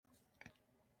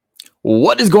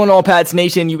What is going on, Pats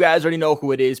Nation? You guys already know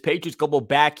who it is. Patriots Global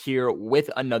back here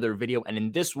with another video. And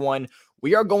in this one,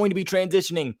 we are going to be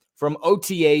transitioning from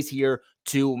OTAs here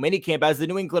to minicamp, as the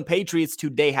New England Patriots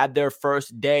today had their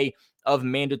first day of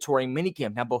mandatory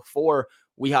minicamp. Now, before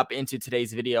we hop into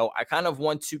today's video, I kind of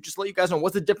want to just let you guys know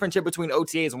what's the difference here between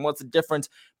OTAs and what's the difference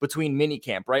between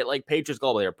minicamp, right? Like Patriots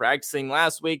Global, they're practicing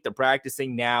last week, they're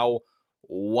practicing now.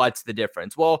 What's the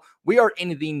difference? Well, we are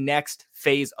in the next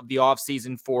phase of the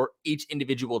offseason for each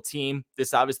individual team.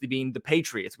 This obviously being the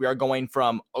Patriots. We are going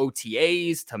from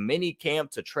OTAs to mini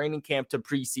camp to training camp to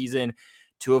preseason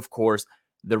to, of course,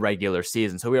 the regular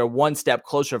season. So we are one step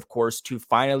closer, of course, to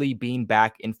finally being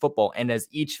back in football. And as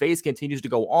each phase continues to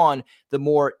go on, the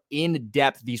more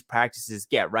in-depth these practices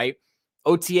get, right?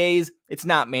 OTAs, it's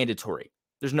not mandatory.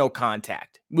 There's no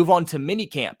contact. Move on to mini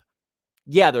camp.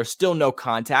 Yeah, there's still no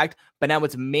contact, but now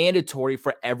it's mandatory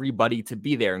for everybody to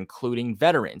be there, including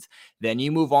veterans. Then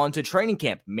you move on to training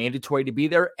camp, mandatory to be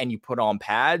there, and you put on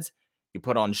pads, you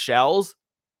put on shells,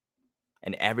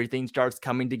 and everything starts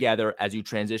coming together as you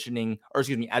transition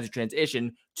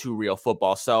to real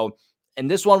football. So in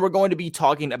this one, we're going to be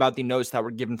talking about the notes that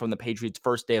were given from the Patriots'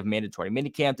 first day of mandatory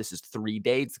minicamp. This is 3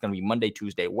 days. It's going to be Monday,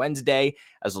 Tuesday, Wednesday,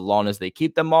 as long as they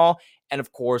keep them all. And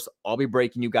of course, I'll be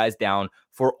breaking you guys down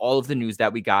for all of the news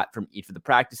that we got from each of the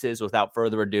practices. Without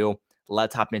further ado,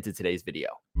 let's hop into today's video.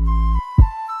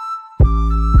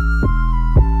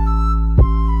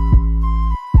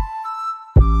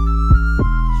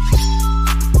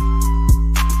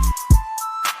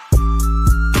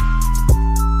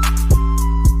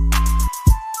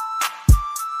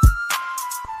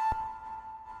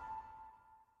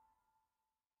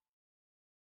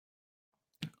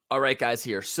 All right, guys,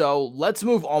 here. So let's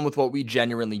move on with what we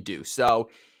genuinely do. So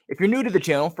if you're new to the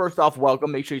channel, first off,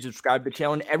 welcome. Make sure you subscribe to the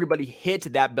channel and everybody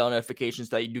hit that bell notification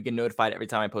so that you do get notified every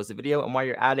time I post a video. And while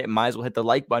you're at it, might as well hit the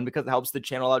like button because it helps the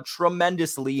channel out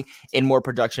tremendously in more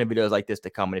production videos like this to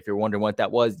come. And if you're wondering what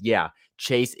that was, yeah,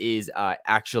 Chase is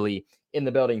actually in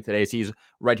the building today. So he's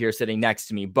right here sitting next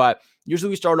to me. But usually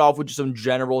we start off with just some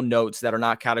general notes that are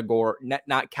not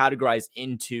categorized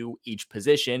into each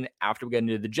position. After we get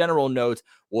into the general notes,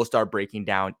 we'll start breaking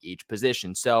down each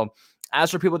position. So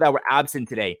as for people that were absent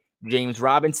today, James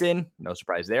Robinson, no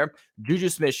surprise there, Juju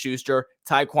Smith-Schuster,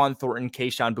 Tyquan Thornton,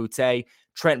 Kayshon Boutte,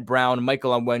 Trent Brown,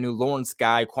 Michael Onwenu, Lawrence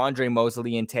Guy, Quandre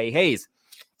Mosley, and Tay Hayes.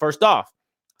 First off,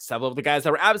 several of the guys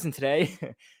that were absent today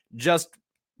just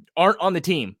aren't on the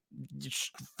team.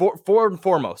 For and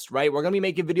foremost, right? We're going to be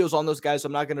making videos on those guys, so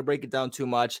I'm not going to break it down too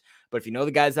much. But if you know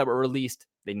the guys that were released,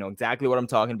 they know exactly what I'm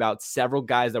talking about. Several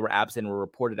guys that were absent were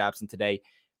reported absent today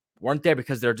weren't there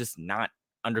because they're just not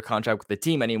under contract with the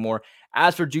team anymore.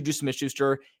 As for Juju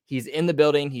Smith-Schuster, he's in the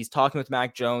building. He's talking with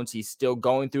Mac Jones. He's still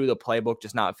going through the playbook,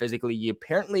 just not physically. He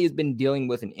apparently has been dealing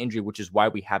with an injury, which is why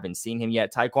we haven't seen him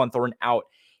yet. Tyquan Thornton out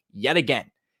yet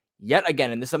again.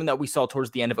 And this is something that we saw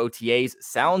towards the end of OTAs.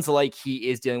 Sounds like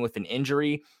he is dealing with an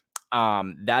injury.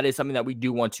 That is something that we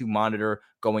do want to monitor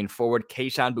going forward.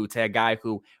 Kayshon Boutte, a guy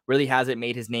who really hasn't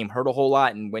made his name heard a whole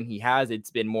lot. And when he has, it's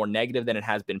been more negative than it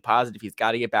has been positive. He's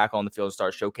got to get back on the field and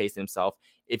start showcasing himself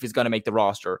if he's going to make the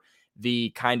roster. The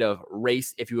kind of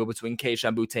race, if you will, between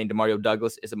Kayshon Boutte and Demario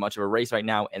Douglas isn't much of a race right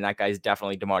now. And that guy is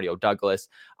definitely Demario Douglas.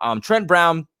 Trent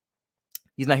Brown,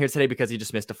 he's not here today because he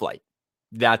just missed a flight.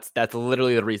 That's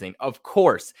literally the reasoning. Of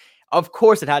course,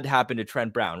 it had to happen to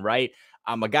Trent Brown, right?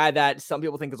 A guy that some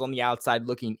people think is on the outside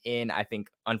looking in. I think,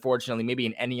 unfortunately, maybe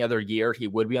in any other year, he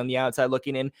would be on the outside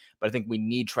looking in. But I think we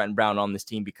need Trent Brown on this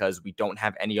team because we don't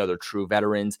have any other true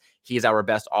veterans. He's our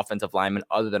best offensive lineman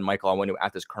other than Michael Onwenu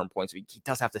at this current point. So he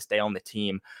does have to stay on the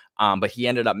team. But he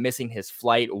ended up missing his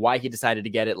flight. Why he decided to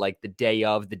get it like the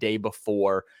day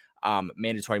before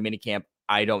mandatory minicamp,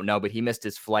 I don't know. But he missed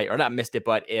his flight, or not missed it,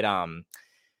 but it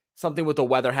something with the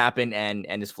weather happened and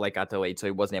his flight got delayed, so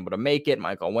he wasn't able to make it.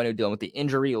 Michael Onwenu dealing with the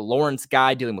injury. Lawrence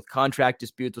Guy dealing with contract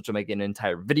disputes, which I'll make an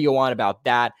entire video on about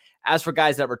that. As for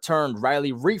guys that returned,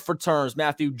 Riley Reiff returns,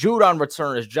 Matthew Judon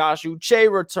returns, Josh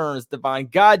Uche returns, Devon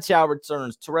Godchow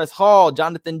returns, Terez Hall,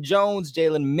 Jonathan Jones,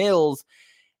 Jalen Mills,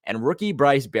 and rookie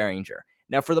Bryce Behringer.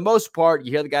 Now, for the most part,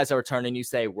 you hear the guys that return and you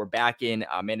say, we're back in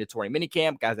mandatory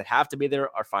minicamp. Guys that have to be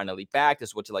there are finally back. This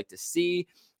is what you like to see.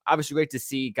 Obviously, great to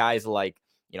see guys like,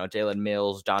 Jalen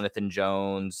Mills, Jonathan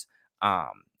Jones,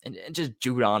 and just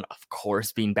Judon, of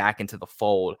course, being back into the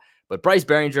fold. But Bryce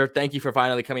Behringer, thank you for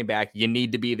finally coming back. You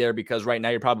need to be there because right now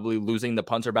you're probably losing the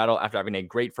punter battle after having a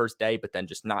great first day, but then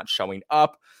just not showing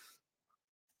up.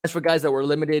 As for guys that were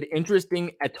limited,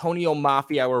 interesting, Antonio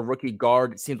Mafia, our rookie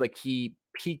guard, it seems like he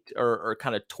peaked or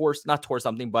kind of not tore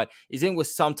something, but he's in with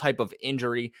some type of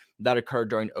injury that occurred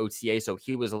during OTA. So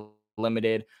he was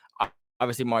limited.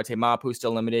 Obviously, Marte Mapu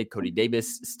still limited. Cody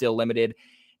Davis still limited.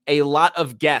 A lot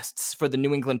of guests for the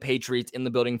New England Patriots in the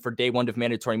building for day one of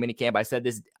mandatory minicamp. I said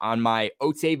this on my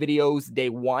OTA videos. Day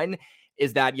one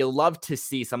is that you'll love to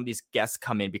see some of these guests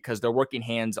come in because they're working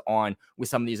hands on with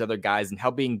some of these other guys and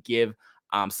helping give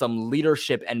some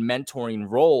leadership and mentoring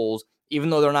roles, even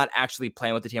though they're not actually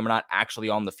playing with the team or not actually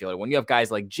on the field. When you have guys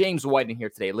like James White in here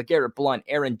today, LeGarrette Blount,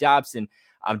 Aaron Dobson,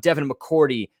 Devin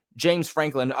McCourty, James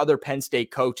Franklin, other Penn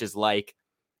State coaches, like,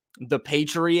 the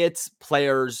Patriots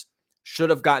players should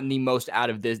have gotten the most out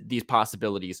of these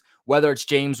possibilities, whether it's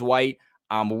James White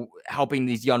helping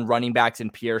these young running backs in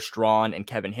Pierre Strachan and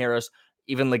Kevin Harris,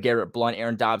 even LeGarrette Blount,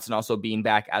 Aaron Dobson also being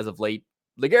back as of late.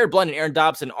 LeGarrette Blount and Aaron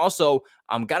Dobson also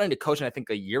got into coaching, I think,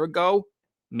 a year ago.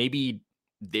 Maybe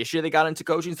this year they got into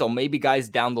coaching. So maybe guys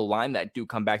down the line that do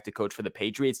come back to coach for the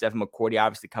Patriots. Devin McCourty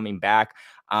obviously coming back.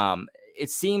 It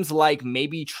seems like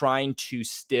maybe trying to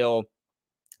still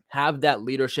have that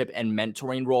leadership and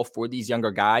mentoring role for these younger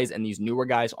guys and these newer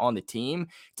guys on the team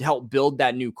to help build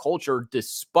that new culture,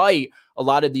 despite a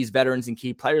lot of these veterans and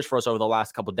key players for us over the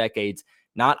last couple decades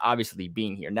not obviously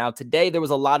being here. Now, today there was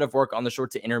a lot of work on the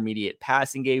short to intermediate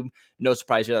passing game. No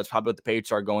surprise here. That's probably what the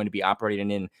Patriots are going to be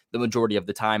operating in the majority of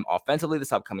the time offensively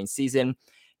this upcoming season.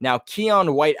 Now,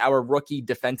 Keon White, our rookie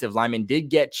defensive lineman, did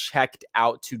get checked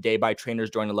out today by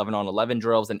trainers during 11-on-11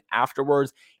 drills, and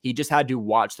afterwards, he just had to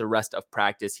watch the rest of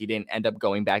practice. He didn't end up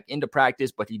going back into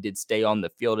practice, but he did stay on the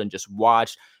field and just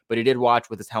watch. But he did watch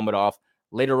with his helmet off.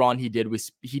 Later on, he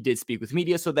did speak with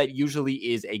media, so that usually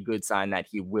is a good sign that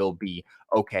he will be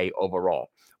okay overall.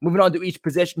 Moving on to each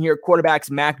position here,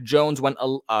 quarterbacks, Mac Jones went, for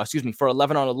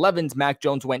 11-on-11s, Mac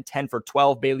Jones went 10 for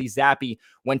 12. Bailey Zappi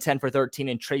went 10 for 13,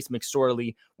 and Trace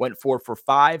McSorley went 4 for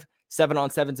 5.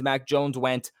 7-on-7s, Mac Jones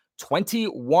went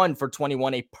 21 for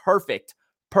 21, a perfect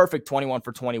 21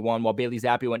 for 21, while Bailey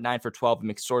Zappi went 9 for 12,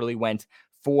 and McSorley went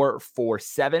 4 for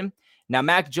 7. Now,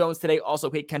 Mac Jones today also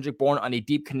hit Kendrick Bourne on a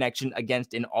deep connection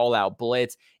against an all-out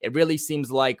blitz. It really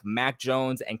seems like Mac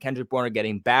Jones and Kendrick Bourne are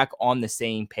getting back on the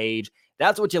same page.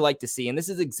 That's what you like to see, and this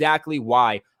is exactly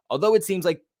why, although it seems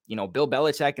like, Bill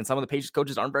Belichick and some of the Patriots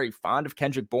coaches aren't very fond of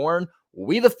Kendrick Bourne,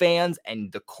 we the fans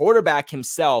and the quarterback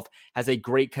himself has a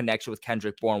great connection with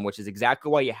Kendrick Bourne, which is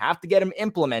exactly why you have to get him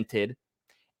implemented.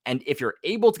 And if you're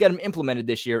able to get him implemented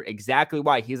this year, exactly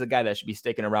why he's a guy that should be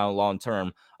sticking around long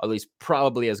term, at least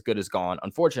probably as good as gone,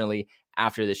 unfortunately,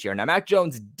 after this year. Now, Mac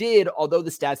Jones did, although the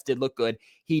stats did look good,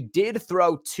 he did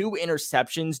throw 2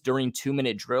 interceptions during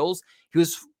 2-minute drills. He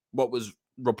was what was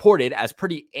reported as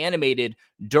pretty animated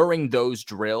during those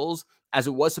drills, as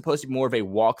it was supposed to be more of a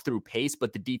walkthrough pace,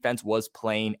 but the defense was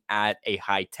playing at a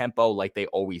high tempo like they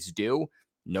always do.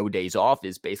 No days off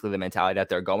is basically the mentality that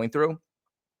they're going through.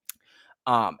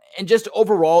 And just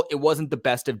overall, it wasn't the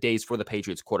best of days for the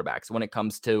Patriots quarterbacks when it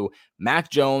comes to Mac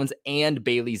Jones and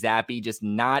Bailey Zappi. Just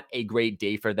not a great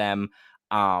day for them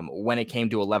when it came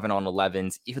to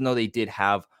 11-on-11s, even though they did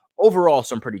have overall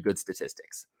some pretty good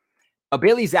statistics.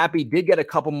 Bailey Zappi did get a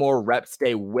couple more reps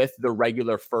today with the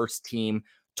regular first team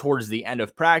towards the end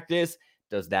of practice.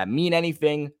 Does that mean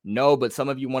anything? No, but some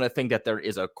of you want to think that there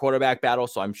is a quarterback battle,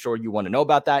 so I'm sure you want to know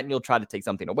about that, and you'll try to take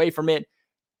something away from it.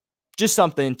 Just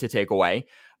something to take away.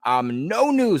 No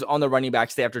news on the running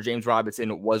backs today after James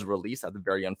Robinson was released. That's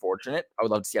very unfortunate. I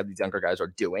would love to see how these younger guys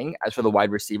are doing. As for the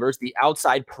wide receivers, the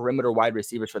outside perimeter wide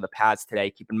receivers for the Pats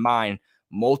today, keep in mind,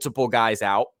 multiple guys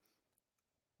out,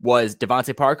 was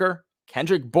DeVante Parker,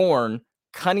 Kendrick Bourne,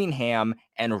 Cunningham,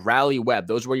 and Raleigh Webb.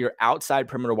 Those were your outside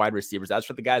perimeter wide receivers. That's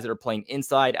for the guys that are playing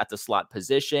inside at the slot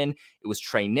position. It was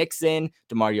Trey Nixon,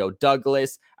 DeMario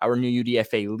Douglas, our new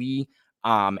UDFA Lee,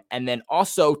 and then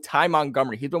also Ty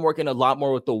Montgomery. He's been working a lot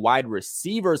more with the wide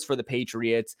receivers for the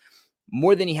Patriots,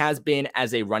 more than he has been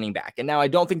as a running back. And now I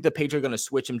don't think the Patriots are going to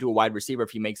switch him to a wide receiver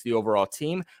if he makes the overall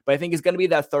team, but I think he's going to be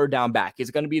that third down back.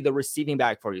 He's going to be the receiving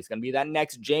back for you. He's going to be that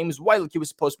next James White, like he was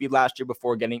supposed to be last year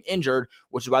before getting injured,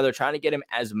 which is why they're trying to get him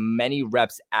as many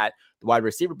reps at the wide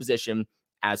receiver position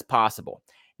as possible.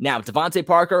 Now, DeVante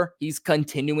Parker, he's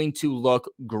continuing to look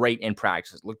great in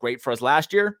practice. Looked great for us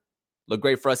last year, looked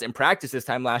great for us in practice this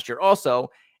time last year also,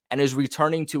 and is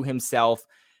returning to himself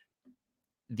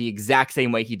the exact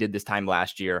same way he did this time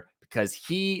last year, because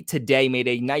he today made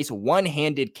a nice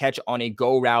one-handed catch on a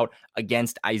go route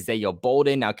against Isaiah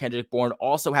Bolden. Now, Kendrick Bourne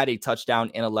also had a touchdown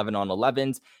in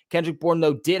 11-on-11s. Kendrick Bourne,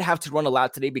 though, did have to run a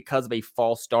lot today because of a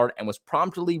false start and was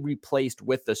promptly replaced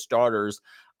with the starters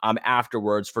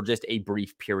afterwards for just a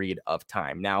brief period of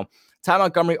time. Now, Ty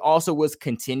Montgomery also was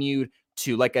continued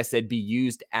to, like I said, be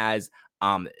used as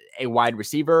a wide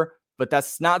receiver, but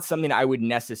that's not something I would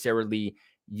necessarily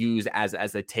use as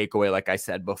a takeaway. Like I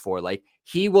said before, like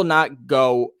he will not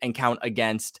go and count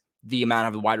against the amount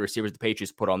of the wide receivers the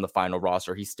Patriots put on the final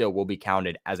roster. He still will be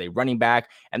counted as a running back.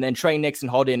 And then Trey Nixon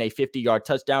hauled in a 50-yard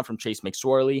touchdown from Chase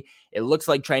McSorley. It looks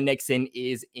like Trey Nixon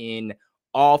is in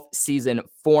off-season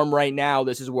form right now.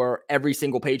 This is where every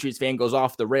single Patriots fan goes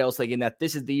off the rails, thinking that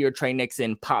this is the year Trey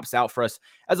Nixon pops out for us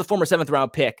as a former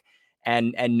 7th-round pick.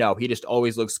 And no, he just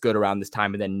always looks good around this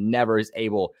time and then never is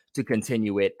able to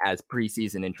continue it as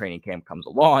preseason and training camp comes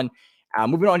along.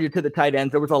 Moving on here to the tight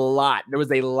ends, there was a lot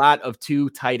of 2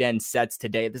 tight end sets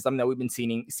today. This is something that we've been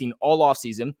seeing all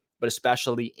offseason, but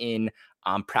especially in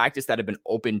practice that have been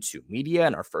open to media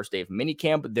and our first day of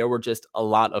minicamp. There were just a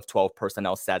lot of 12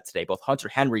 personnel sets today. Both Hunter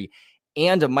Henry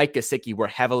and Mike Gesicki were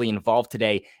heavily involved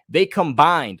today. They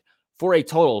combined for a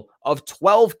total of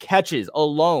 12 catches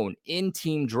alone in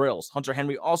team drills. Hunter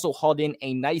Henry also hauled in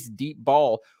a nice deep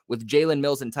ball with Jalen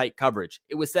Mills in tight coverage.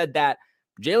 It was said that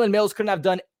Jalen Mills couldn't have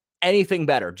done anything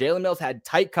better. Jalen Mills had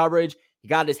tight coverage. He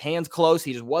got his hands close.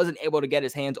 He just wasn't able to get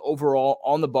his hands overall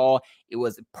on the ball. It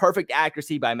was perfect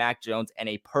accuracy by Mac Jones and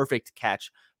a perfect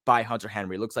catch by Hunter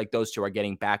Henry. Looks like those two are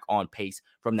getting back on pace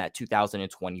from that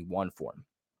 2021 form.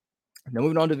 Now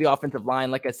moving on to the offensive line,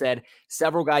 like I said,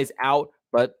 several guys out,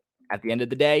 but at the end of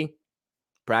the day,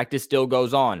 practice still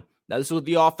goes on. Now, this was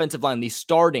the offensive line, the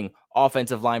starting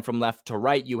offensive line from left to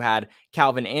right. You had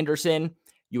Calvin Anderson,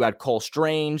 you had Cole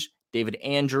Strange, David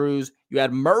Andrews, you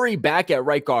had Murray back at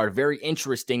right guard, very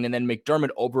interesting, and then McDermott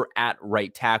over at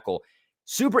right tackle.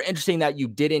 Super interesting that you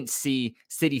didn't see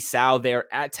Sidy Sow there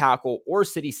at tackle or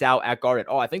Sidy Sow at guard at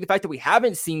all. I think the fact that we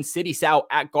haven't seen Sidy Sow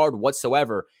at guard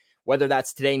whatsoever, whether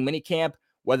that's today in minicamp,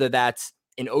 whether that's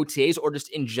in OTAs or just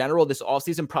in general this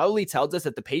offseason, probably tells us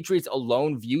that the Patriots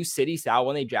alone view Sidy Sow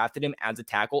when they drafted him as a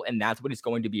tackle, and that's what he's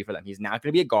going to be for them. He's not going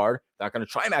to be a guard. They're not going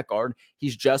to try him at guard.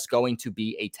 He's just going to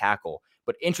be a tackle.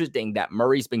 But interesting that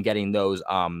Murray's been getting those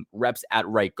reps at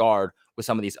right guard with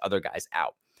some of these other guys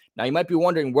out. Now, you might be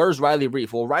wondering, where's Riley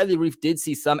Reiff? Well, Riley Reiff did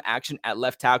see some action at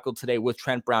left tackle today with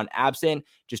Trent Brown absent.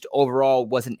 Just overall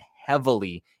wasn't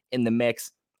heavily in the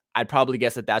mix. I'd probably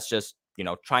guess that that's just,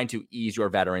 trying to ease your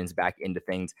veterans back into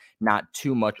things, not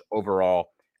too much overall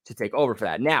to take over for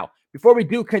that. Now, before we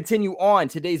do continue on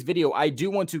today's video, I do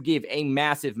want to give a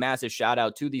massive, massive shout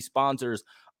out to the sponsors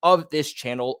of this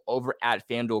channel over at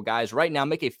FanDuel. Guys, right now,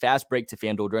 make a fast break to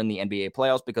FanDuel during the NBA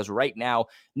playoffs because right now,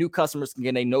 new customers can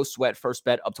get a no-sweat first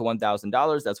bet up to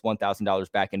 $1,000. That's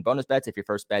 $1,000 back in bonus bets if your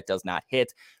first bet does not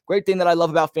hit. Great thing that I love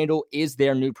about FanDuel is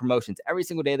their new promotions. Every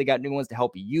single day, they got new ones to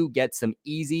help you get some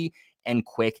easy and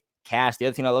quick cash. The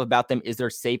other thing I love about them is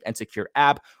their safe and secure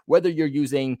app. Whether you're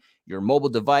using your mobile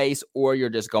device or you're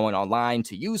just going online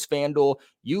to use FanDuel,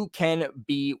 you can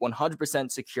be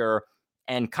 100% secure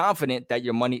and confident that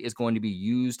your money is going to be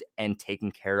used and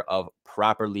taken care of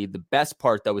properly. The best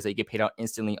part, though, is they get paid out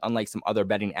instantly, unlike some other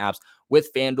betting apps.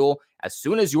 With FanDuel, as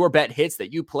soon as your bet hits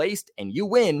that you placed and you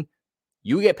win,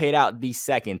 you get paid out the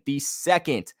second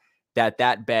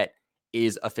that bet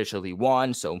is officially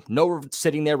won. So no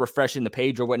sitting there refreshing the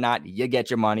page or whatnot. You get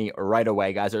your money right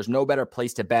away, guys. There's no better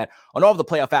place to bet on all of the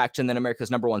playoff action than America's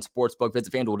 #1 sportsbook.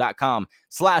 Visit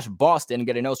FanDuel.com/Boston.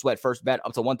 Get a no sweat first bet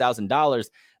up to $1,000.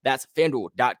 That's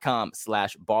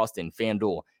FanDuel.com/Boston.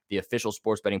 FanDuel, the official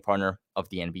sports betting partner of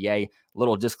the NBA.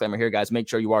 Little disclaimer here, guys. Make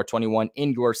sure you are 21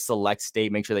 in your select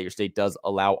state. Make sure that your state does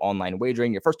allow online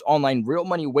wagering. Your first online real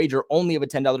money wager only of a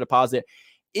 $10 deposit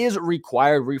is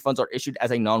required. Refunds are issued as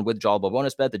a non-withdrawable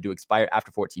bonus bet that do expire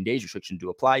after 14 days. Restrictions do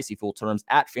apply. See full terms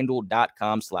at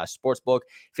FanDuel.com/sportsbook.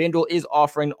 FanDuel is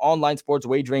offering online sports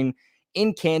wagering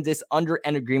in Kansas under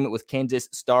an agreement with Kansas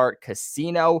Star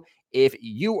Casino. If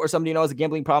you or somebody knows a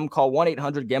gambling problem, call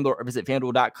 1-800-GAMBLER or visit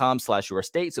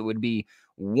FanDuel.com/your-state. So it would be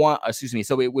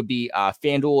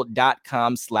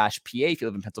FanDuel.com/PA if you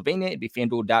live in Pennsylvania. It'd be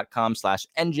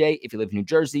FanDuel.com/NJ if you live in New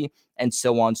Jersey, and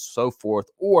so on and so forth.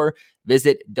 Or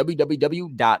visit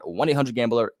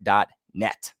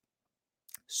www.1800gambler.net.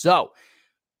 So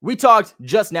we talked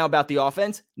just now about the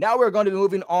offense. Now we're going to be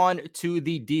moving on to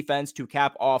the defense to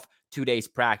cap off today's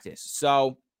practice.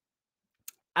 So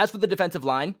as for the defensive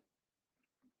line,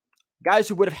 guys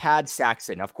who would have had sacks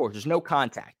in, of course, there's no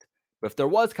contact. But if there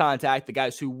was contact, the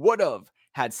guys who would have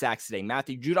had sacks today,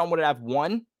 Matthew Judon would have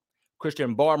one,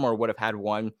 Christian Barmore would have had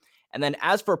one. And then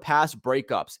as for pass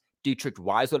breakups, Dietrich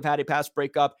Wise would have had a pass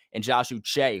breakup, and Josh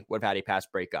Uche would have had a pass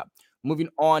breakup. Moving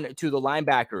on to the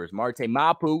linebackers, Marte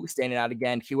Mapu standing out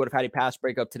again. He would have had a pass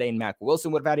breakup today, and Mac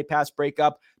Wilson would have had a pass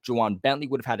breakup. Juwan Bentley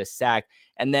would have had a sack.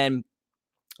 And then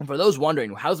for those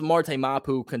wondering, how's Marte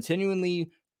Mapu continually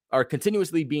are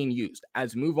continuously being used.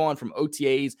 As we move on from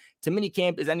OTAs to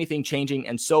minicamp, is anything changing?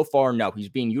 And so far, no. He's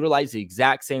being utilized the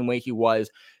exact same way he was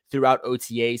throughout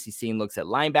OTAs. He's seeing looks at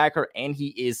linebacker, and he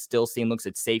is still seeing looks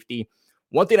at safety.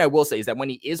 One thing I will say is that when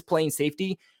he is playing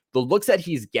safety, the looks that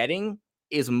he's getting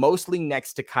is mostly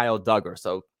next to Kyle Duggar.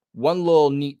 So one little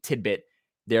neat tidbit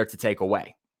there to take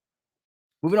away.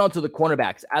 Moving on to the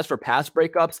cornerbacks. As for pass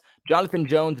breakups, Jonathan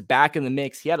Jones back in the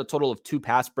mix. He had a total of 2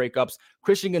 pass breakups.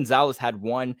 Christian Gonzalez had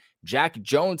 1. Jack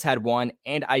Jones had 1.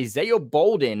 And Isaiah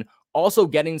Bolden also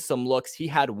getting some looks. He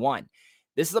had 1.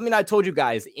 This is something I told you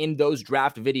guys in those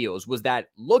draft videos, was that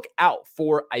look out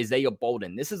for Isaiah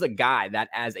Bolden. This is a guy that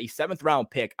as a 7th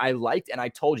round pick, I liked, and I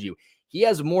told you he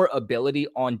has more ability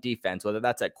on defense, whether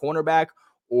that's at cornerback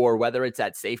or whether it's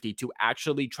at safety, to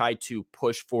actually try to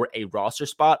push for a roster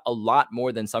spot a lot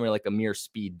more than somebody like Amir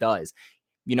Speed does.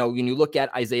 You know, when you look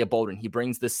at Isaiah Bolden, he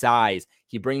brings the size,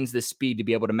 he brings the speed to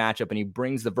be able to match up, and he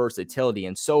brings the versatility.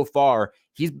 And so far,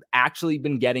 he's actually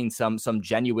been getting some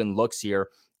genuine looks here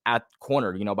at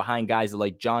corner, you know, behind guys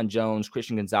like John Jones,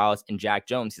 Christian Gonzalez, and Jack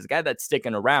Jones. He's a guy that's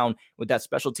sticking around with that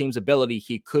special teams ability.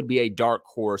 He could be a dark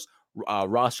horse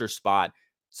roster spot.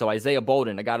 So Isaiah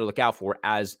Bolden, I got to look out for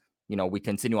as, you know, we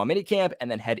continue on minicamp and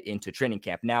then head into training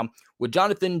camp. Now, with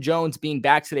Jonathan Jones being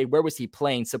back today, where was he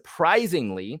playing?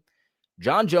 Surprisingly,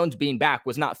 John Jones being back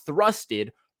was not thrusted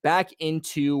back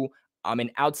into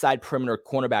an outside perimeter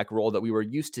cornerback role that we were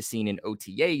used to seeing in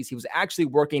OTAs. He was actually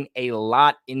working a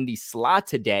lot in the slot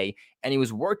today, and he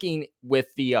was working with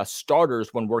the starters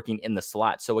when working in the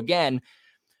slot. So again,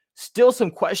 still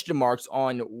some question marks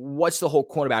on what's the whole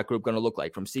cornerback group going to look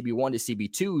like from CB1 to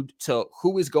CB2 to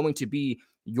who is going to be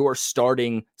your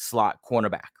starting slot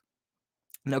cornerback.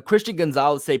 Now, Christian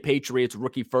Gonzalez, say Patriots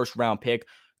rookie 1st round pick,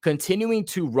 continuing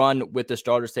to run with the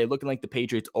starters, say looking like the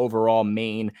Patriots overall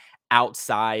main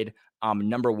outside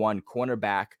number 1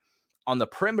 cornerback on the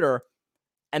perimeter.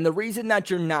 And the reason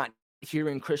that you're not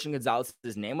hearing Christian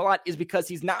Gonzalez's name a lot is because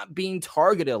he's not being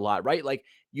targeted a lot, right? Like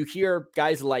you hear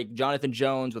guys like Jonathan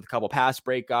Jones with a couple pass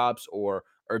breakups or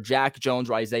Jack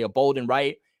Jones or Isaiah Bolden,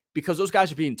 right? Because those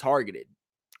guys are being targeted.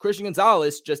 Christian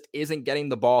Gonzalez just isn't getting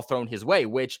the ball thrown his way,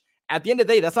 which at the end of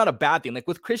the day, that's not a bad thing. Like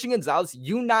with Christian Gonzalez,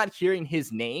 you not hearing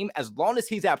his name as long as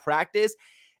he's at practice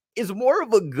is more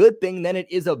of a good thing than it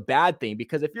is a bad thing.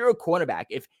 Because if you're a cornerback,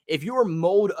 if your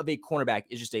mode of a cornerback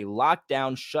is just a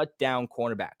lockdown, shut down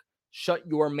cornerback, shut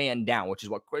your man down, which is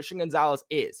what Christian Gonzalez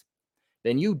is,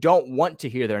 then you don't want to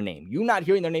hear their name. You not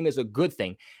hearing their name is a good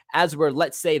thing. As where,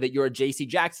 let's say that you're a JC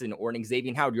Jackson or an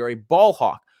Xavier Howard, you're a ball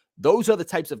hawk. Those are the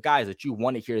types of guys that you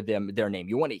want to hear their name.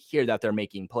 You want to hear that they're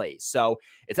making plays. So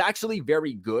it's actually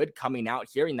very good coming out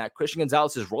hearing that Christian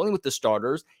Gonzalez is rolling with the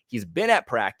starters. He's been at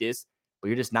practice, but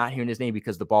you're just not hearing his name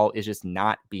because the ball is just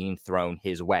not being thrown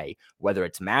his way, whether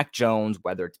it's Mac Jones,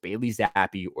 whether it's Bailey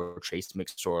Zappi or Trace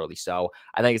McSorley. So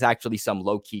I think it's actually some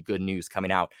low-key good news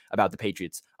coming out about the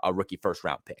Patriots rookie 1st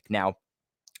round pick. Now,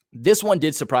 this one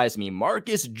did surprise me.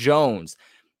 Marcus Jones,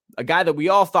 a guy that we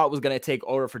all thought was going to take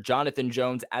over for Jonathan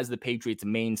Jones as the Patriots'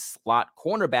 main slot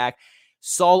cornerback,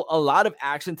 saw a lot of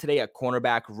action today at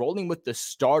cornerback, rolling with the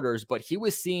starters, but he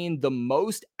was seeing the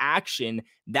most action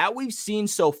that we've seen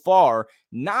so far,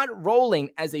 not rolling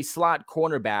as a slot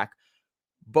cornerback,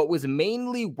 but was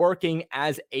mainly working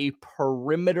as a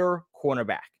perimeter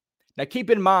cornerback. Now, keep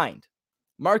in mind,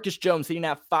 Marcus Jones sitting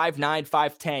at 5'9",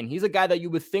 5'10". He's a guy that you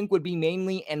would think would be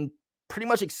mainly and pretty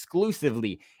much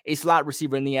exclusively a slot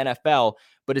receiver in the NFL,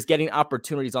 but is getting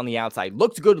opportunities on the outside.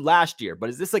 Looked good last year, but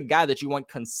is this a guy that you want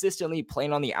consistently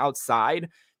playing on the outside?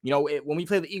 You know, when we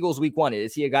play the Eagles week 1,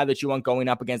 is he a guy that you want going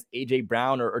up against A.J.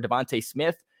 Brown or DeVante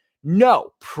Smith?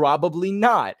 No, probably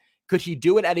not. Could he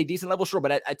do it at a decent level? Sure,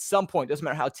 but at some point, doesn't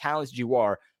matter how talented you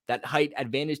are, that height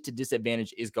advantage to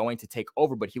disadvantage is going to take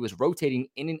over. But he was rotating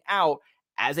in and out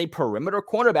as a perimeter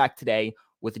cornerback today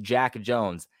with Jack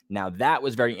Jones. Now, that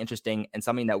was very interesting and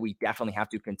something that we definitely have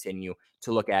to continue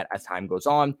to look at as time goes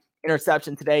on.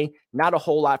 Interception today, not a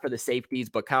whole lot for the safeties,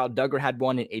 but Kyle Duggar had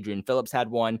one and Adrian Phillips had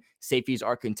one. Safeties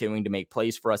are continuing to make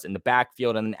plays for us in the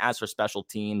backfield. And then as for special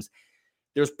teams,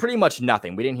 there's pretty much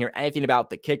nothing. We didn't hear anything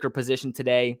about the kicker position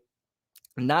today.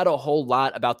 Not a whole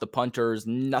lot about the punters,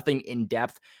 nothing in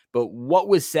depth. But what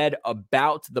was said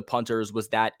about the punters was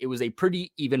that it was a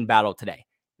pretty even battle today.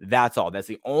 That's all. That's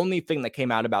the only thing that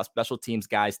came out about special teams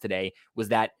guys today, was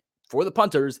that for the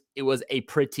punters, it was a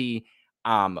pretty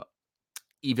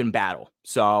even battle.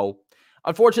 So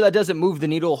unfortunately, that doesn't move the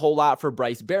needle a whole lot for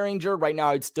Bryce Behringer. Right now,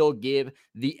 I'd still give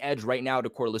the edge right now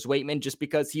to Corliss Waitman just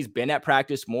because he's been at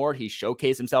practice more. He's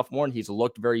showcased himself more, and he's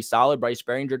looked very solid. Bryce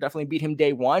Behringer definitely beat him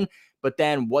day 1, but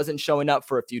then wasn't showing up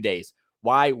for a few days.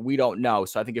 Why? We don't know.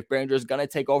 So I think if Behringer is going to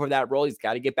take over that role, he's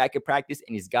got to get back in practice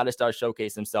and he's got to start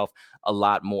showcasing himself a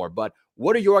lot more. But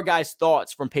what are your guys'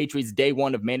 thoughts from Patriots day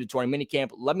one of mandatory minicamp?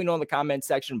 Let me know in the comment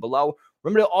section below.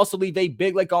 Remember to also leave a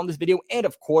big like on this video and,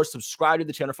 of course, subscribe to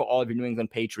the channel for all of your New England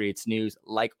Patriots news.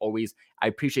 Like always, I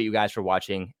appreciate you guys for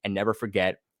watching, and never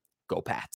forget, go Pats.